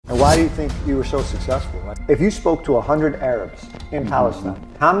Why do you think you were so successful? If you spoke to 100 Arabs in Palestine,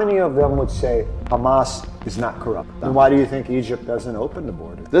 how many of them would say Hamas is not corrupt? And why do you think Egypt doesn't open the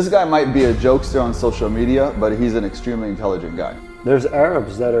border? This guy might be a jokester on social media, but he's an extremely intelligent guy. There's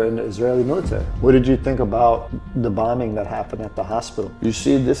Arabs that are in the Israeli military. What did you think about the bombing that happened at the hospital? You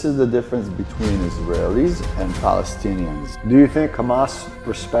see, this is the difference between Israelis and Palestinians. Do you think Hamas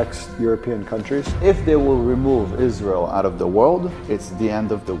respects European countries? If they will remove Israel out of the world, it's the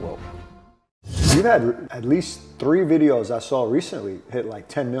end of the world. You've had at least 3 videos I saw recently hit like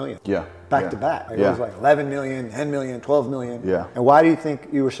 10 million. Yeah. Back to back. It was like 11 million, 10 million, 12 million. Yeah. And why do you think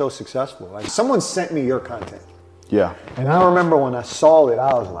you were so successful? Like, someone sent me your content. Yeah. And I remember when I saw it,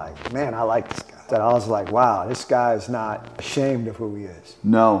 I was like, man, I like this guy. That I was like, wow, this guy is not ashamed of who he is.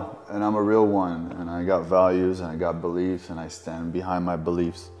 No, and I'm a real one, and I got values, and I got beliefs, and I stand behind my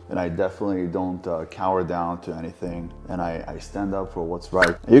beliefs. And I definitely don't cower down to anything, and I stand up for what's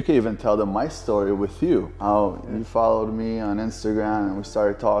right. You can even tell them my story with you, how you followed me on Instagram, and we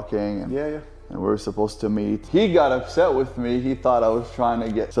started talking. And and we were supposed to meet. He got upset with me. He thought I was trying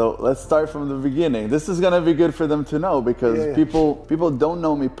to get... So let's start from the beginning. This is gonna be good for them to know, because people don't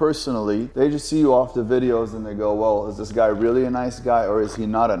know me personally. They just see you off the videos and they go, well, is this guy really a nice guy, or is he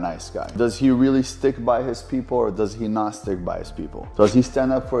not a nice guy? Does he really stick by his people, or does he not stick by his people? Does he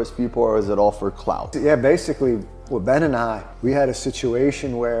stand up for his people, or is it all for clout? Yeah, basically, with Ben and I, we had a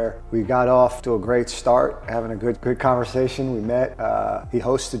situation where we got off to a great start, having a good conversation. We met. He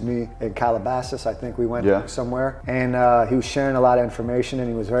hosted me in Calabasas. I think we went somewhere. And he was sharing a lot of information, and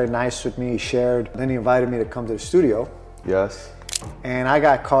he was very nice with me. He shared. Then he invited me to come to the studio. Yes. And I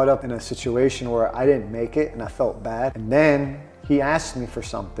got caught up in a situation where I didn't make it, and I felt bad. And then he asked me for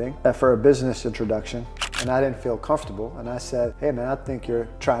something, for a business introduction, and I didn't feel comfortable. And I said, hey man, I think you're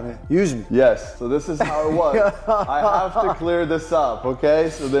trying to use me. Yes, so this is how it was. I have to clear this up, okay?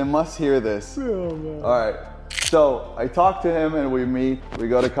 So they must hear this. Oh, all right. So I talked to him and we meet, we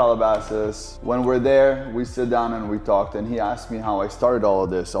go to Calabasas. When we're there, we sit down and we talked, and he asked me how I started all of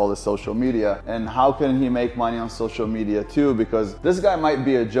this social media, and how can he make money on social media too, because this guy might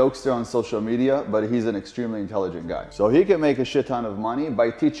be a jokester on social media, but he's an extremely intelligent guy. So he can make a shit ton of money by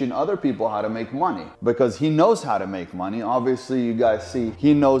teaching other people how to make money, because he knows how to make money. Obviously, you guys see,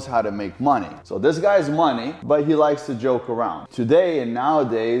 he knows how to make money. So this guy's money, but he likes to joke around. Today and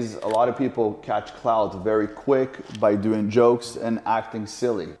nowadays, a lot of people catch clout very quick by doing jokes and acting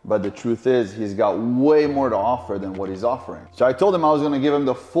silly. But the truth is, he's got way more to offer than what he's offering. So I told him I was going to give him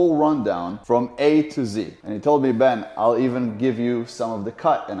the full rundown from A to Z. And he told me, Ben, I'll even give you some of the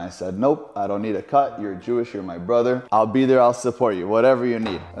cut. And I said, nope, I don't need a cut. You're Jewish, you're my brother. I'll be there, I'll support you, whatever you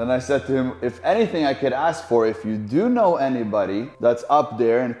need. And I said to him, if anything I could ask for, if you do know anybody that's up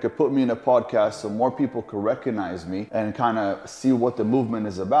there and could put me in a podcast so more people could recognize me and kind of see what the movement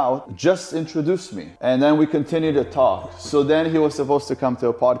is about, just introduce me. And then we continued to talk. So then he was supposed to come to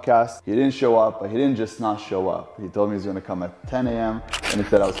a podcast. He didn't show up, but he didn't just not show up. He told me he's going to come at 10 a.m. and he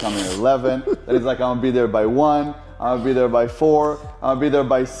said I was coming at 11. Then he's like, I'm going to be there by 1. I'm going to be there by 4. I'm going to be there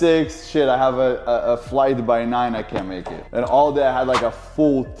by 6. Shit, I have a flight by 9. I can't make it. And all day I had like a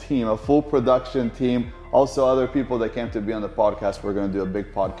full team, a full production team. Also, other people that came to be on the podcast, we're going to do a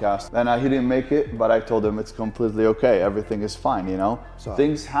big podcast. And he didn't make it, but I told him it's completely okay. Everything is fine, you know? So,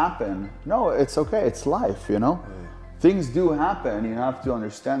 things happen. No, it's okay. It's life, you know? Things do happen. You have to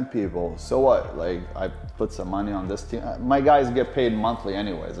understand people. So what? Like, I put some money on this team. My guys get paid monthly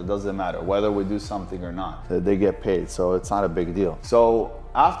anyways. It doesn't matter whether we do something or not. They get paid, so it's not a big deal. So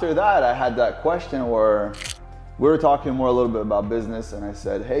after that, I had that question where we were talking more a little bit about business, and I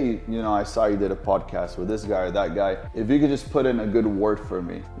said, hey, you know, I saw you did a podcast with this guy or that guy. If you could just put in a good word for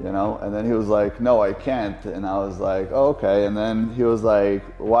me, you know? And then he was like, no, I can't. And I was like, oh, okay. And then he was like,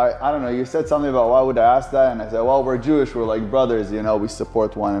 why? I don't know. You said something about why would I ask that? And I said, well, we're Jewish. We're like brothers, you know, we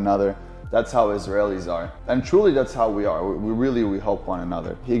support one another. That's how Israelis are. And truly, that's how we are. We help one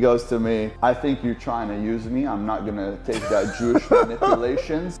another. He goes to me, I think you're trying to use me. I'm not gonna take that Jewish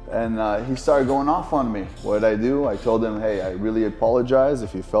manipulations. And he started going off on me. What did I do? I told him, hey, I really apologize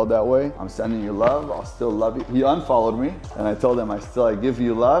if you felt that way. I'm sending you love. I'll still love you. He unfollowed me. And I told him, I give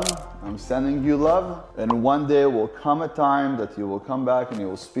you love. I'm sending you love. And one day will come a time that you will come back and you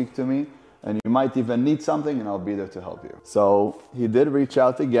will speak to me. And you might even need something, and I'll be there to help you. So he did reach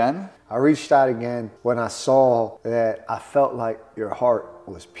out again. I reached out again when I saw that I felt like your heart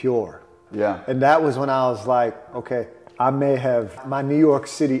was pure. Yeah. And that was when I was like, okay, I may have, my New York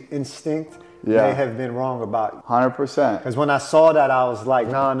City instinct may have been wrong about you. 100%. Because when I saw that, I was like,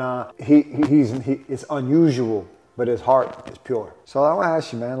 nah, it's unusual, but his heart is pure. So I want to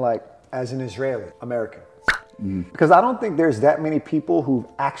ask you, man, like, as an Israeli, American, Because I don't think there's that many people who've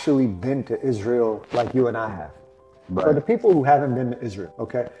actually been to Israel like you and I have. Right. For the people who haven't been to Israel,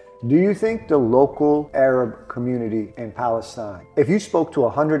 okay? Do you think the local Arab community in Palestine, if you spoke to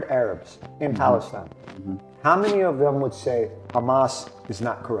 100 Arabs in Palestine, how many of them would say Hamas is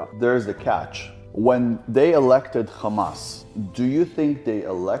not corrupt? There's the catch. When they elected Hamas, do you think they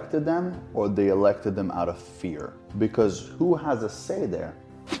elected them or they elected them out of fear? Because who has a say there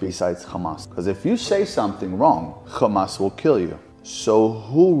besides Hamas? Because if you say something wrong, Hamas will kill you. So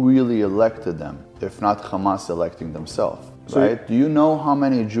who really elected them, if not Hamas electing themselves? Right? Do you know how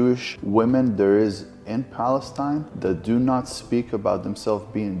many Jewish women there is in Palestine that do not speak about themselves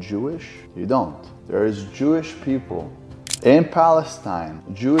being Jewish? You don't. There is Jewish people in Palestine,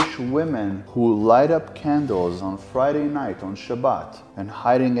 Jewish women who light up candles on Friday night, on Shabbat, and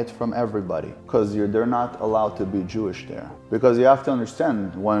hiding it from everybody because they're not allowed to be Jewish there. Because you have to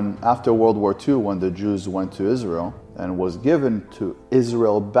understand, when after World War II, when the Jews went to Israel and was given to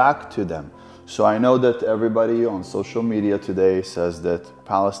Israel back to them. So I know that everybody on social media today says that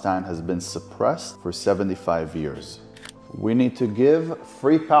Palestine has been suppressed for 75 years. We need to give.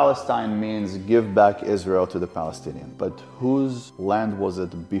 Free Palestine means give back Israel to the Palestinians. But whose land was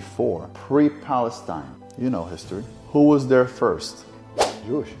it before? Pre-Palestine. You know history. Who was there first?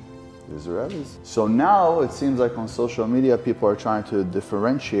 Jewish. Israelis. So now it seems like on social media people are trying to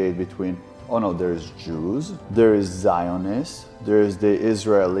differentiate between, oh no, there's Jews, there is Zionists, there's the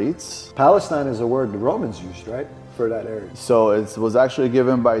Israelites. Palestine is a word the Romans used, right? For that area. So it was actually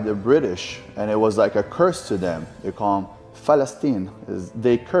given by the British, and it was like a curse to them. They call them Palestine.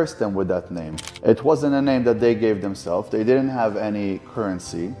 They cursed them with that name. It wasn't a name that they gave themselves. They didn't have any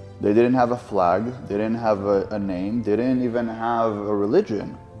currency. They didn't have a flag. They didn't have a name. They didn't even have a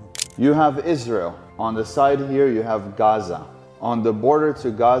religion. You have Israel. On the side here, you have Gaza. On the border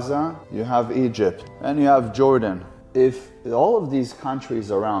to Gaza, you have Egypt. And you have Jordan. If all of these countries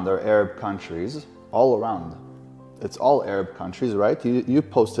around are Arab countries, all around, it's all Arab countries, right? You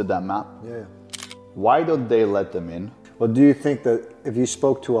posted that map. Yeah. Why don't they let them in? Well, do you think that if you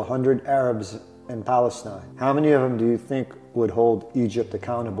spoke to 100 Arabs in Palestine, how many of them do you think would hold Egypt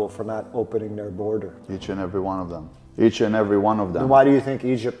accountable for not opening their border? Each and every one of them. Each and every one of them. Then why do you think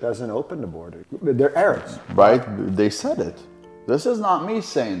Egypt doesn't open the border? They're Arabs. Right? They said it. This is not me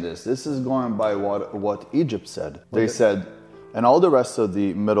saying this. This is going by what Egypt said. They said, and all the rest of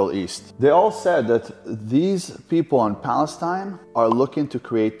the Middle East, they all said that these people in Palestine are looking to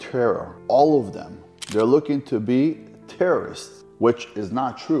create terror. All of them. They're looking to be terrorists, which is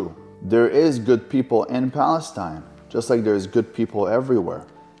not true. There is good people in Palestine, just like there's good people everywhere.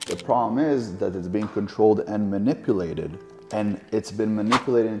 The problem is that it's being controlled and manipulated. And it's been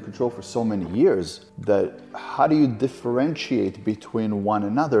manipulated and controlled for so many years that how do you differentiate between one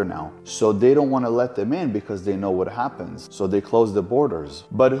another now? So they don't want to let them in because they know what happens. So they close the borders.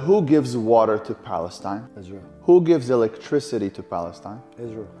 But who gives water to Palestine? Israel. Who gives electricity to Palestine?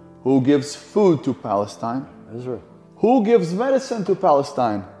 Israel. Who gives food to Palestine? Israel. Who gives medicine to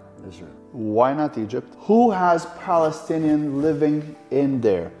Palestine? Israel. Why not Egypt? Who has Palestinian living in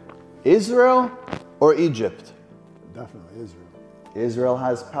there? Israel or Egypt? Definitely Israel. Israel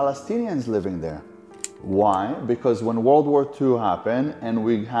has Palestinians living there. Why? Because when World War II happened and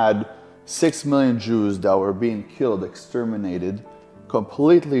we had 6 million Jews that were being killed, exterminated,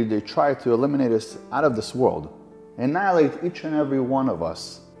 completely, they tried to eliminate us out of this world, annihilate each and every one of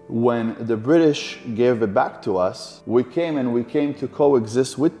us. When the British gave it back to us, we came to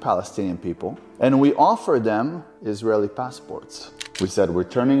coexist with Palestinian people, and we offered them Israeli passports. We said, we're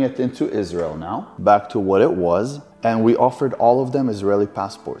turning it into Israel now, back to what it was, and we offered all of them Israeli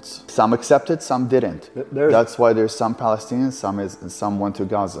passports. Some accepted, some didn't. That's why there's some Palestinians, some went to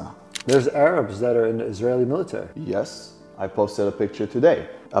Gaza. There's Arabs that are in the Israeli military. Yes, I posted a picture today.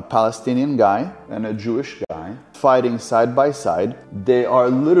 A Palestinian guy and a Jewish guy fighting side by side. They are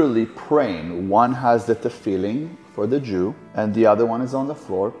literally praying. One has the tefillin for the Jew, and the other one is on the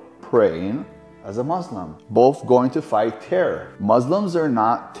floor praying as a Muslim. Both going to fight terror. Muslims are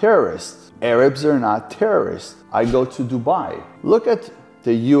not terrorists. Arabs are not terrorists. I go to Dubai. Look at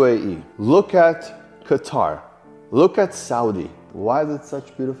the UAE. Look at Qatar. Look at Saudi. Why is it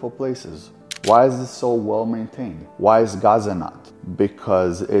such beautiful places? Why is it so well maintained? Why is Gaza not?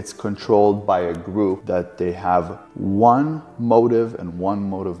 Because it's controlled by a group that they have one motive and one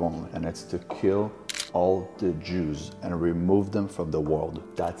motive only, and it's to kill all the Jews and remove them from the world.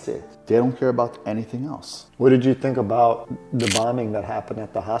 That's it. They don't care about anything else. What did you think about the bombing that happened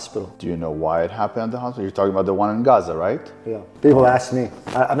at the hospital? Do you know why it happened at the hospital? You're talking about the one in Gaza, right? Yeah. People ask me.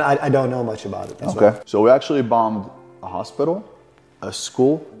 I don't know much about it. Okay. So we actually bombed a hospital, a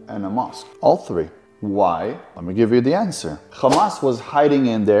school, and a mosque. All three. Why? Let me give you the answer. Hamas was hiding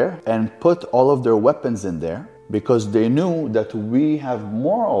in there and put all of their weapons in there because they knew that we have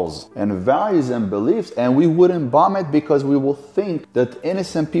morals and values and beliefs, and we wouldn't bomb it because we will think that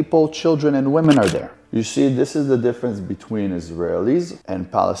innocent people, children and women are there. You see, this is the difference between Israelis and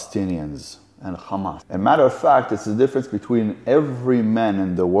Palestinians and Hamas. And matter of fact, it's the difference between every man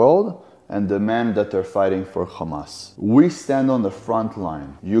in the world and the men that are fighting for Hamas. We stand on the front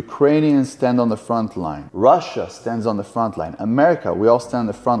line. Ukrainians stand on the front line. Russia stands on the front line. America, we all stand on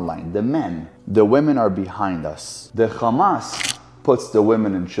the front line. The men, the women are behind us. The Hamas puts the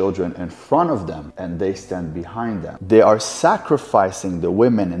women and children in front of them and they stand behind them. They are sacrificing the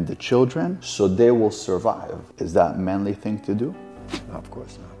women and the children so they will survive. Is that a manly thing to do? No, of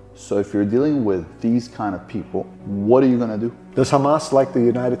course not. So if you're dealing with these kind of people, what are you gonna do? Does Hamas like the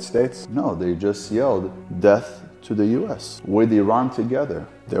United States? No, they just yelled, death to the US. With Iran together,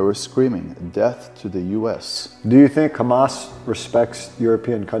 they were screaming, death to the US. Do you think Hamas respects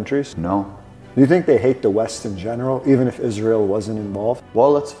European countries? No. Do you think they hate the West in general, even if Israel wasn't involved?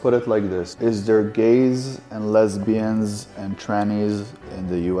 Well, let's put it like this. Is there gays and lesbians and trannies in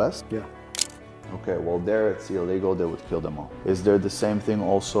the US? Yeah. Okay, well there it's illegal, they would kill them all. Is there the same thing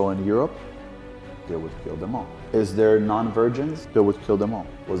also in Europe? They would kill them all. Is there non-virgins? They would kill them all.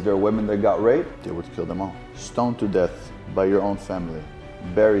 Was there women that got raped? They would kill them all. Stoned to death by your own family.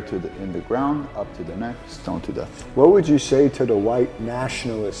 Buried in the ground, up to the neck, stoned to death. What would you say to the white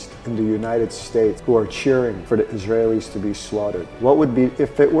nationalists in the United States who are cheering for the Israelis to be slaughtered? What would be,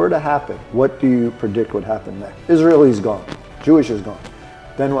 if it were to happen, what do you predict would happen next? Israel is gone. Jewish is gone.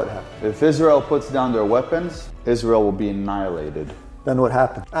 Then what happens? If Israel puts down their weapons, Israel will be annihilated. Then what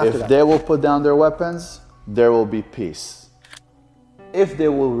happens after that? If they will put down their weapons, there will be peace. If they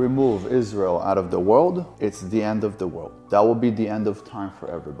will remove Israel out of the world, it's the end of the world. That will be the end of time for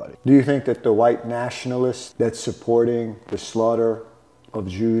everybody. Do you think that the white nationalists that's supporting the slaughter of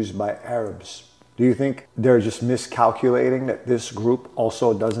Jews by Arabs, do you think they're just miscalculating that this group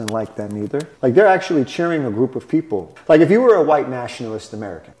also doesn't like them either? Like they're actually cheering a group of people. Like if you were a white nationalist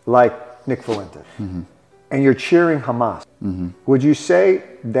American, like Nick Fuentes, and you're cheering Hamas, would you say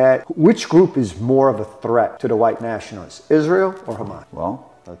that which group is more of a threat to the white nationalists, Israel or Hamas?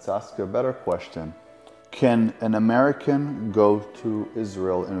 Well, let's ask a better question. Can an American go to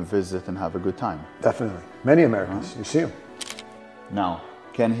Israel and visit and have a good time? Definitely. Many Americans, you see them. Now,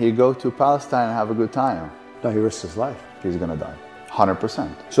 can he go to Palestine and have a good time? No, he risks his life. He's gonna die. 100%.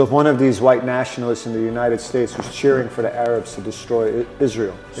 So if one of these white nationalists in the United States was cheering for the Arabs to destroy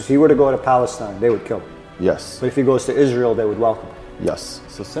Israel, if he were to go to Palestine, they would kill him. Yes. But if he goes to Israel, they would welcome him. Yes.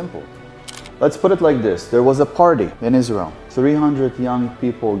 So simple. Let's put it like this. There was a party in Israel. 300 young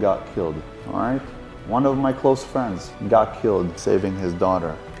people got killed. All right? One of my close friends got killed saving his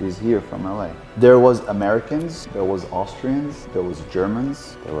daughter. He's here from LA. There was Americans, there was Austrians, there was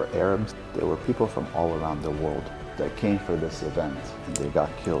Germans, there were Arabs, there were people from all around the world that came for this event and they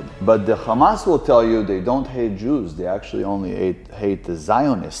got killed. But the Hamas will tell you they don't hate Jews, they actually only hate the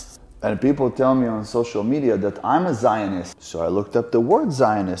Zionists. And people tell me on social media that I'm a Zionist. So I looked up the word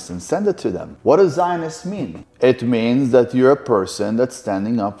Zionist and sent it to them. What does Zionist mean? It means that you're a person that's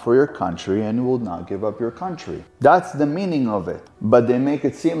standing up for your country and will not give up your country. That's the meaning of it. But they make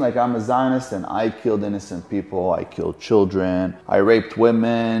it seem like I'm a Zionist and I killed innocent people, I killed children, I raped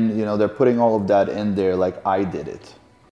women. You know, they're putting all of that in there like I did it.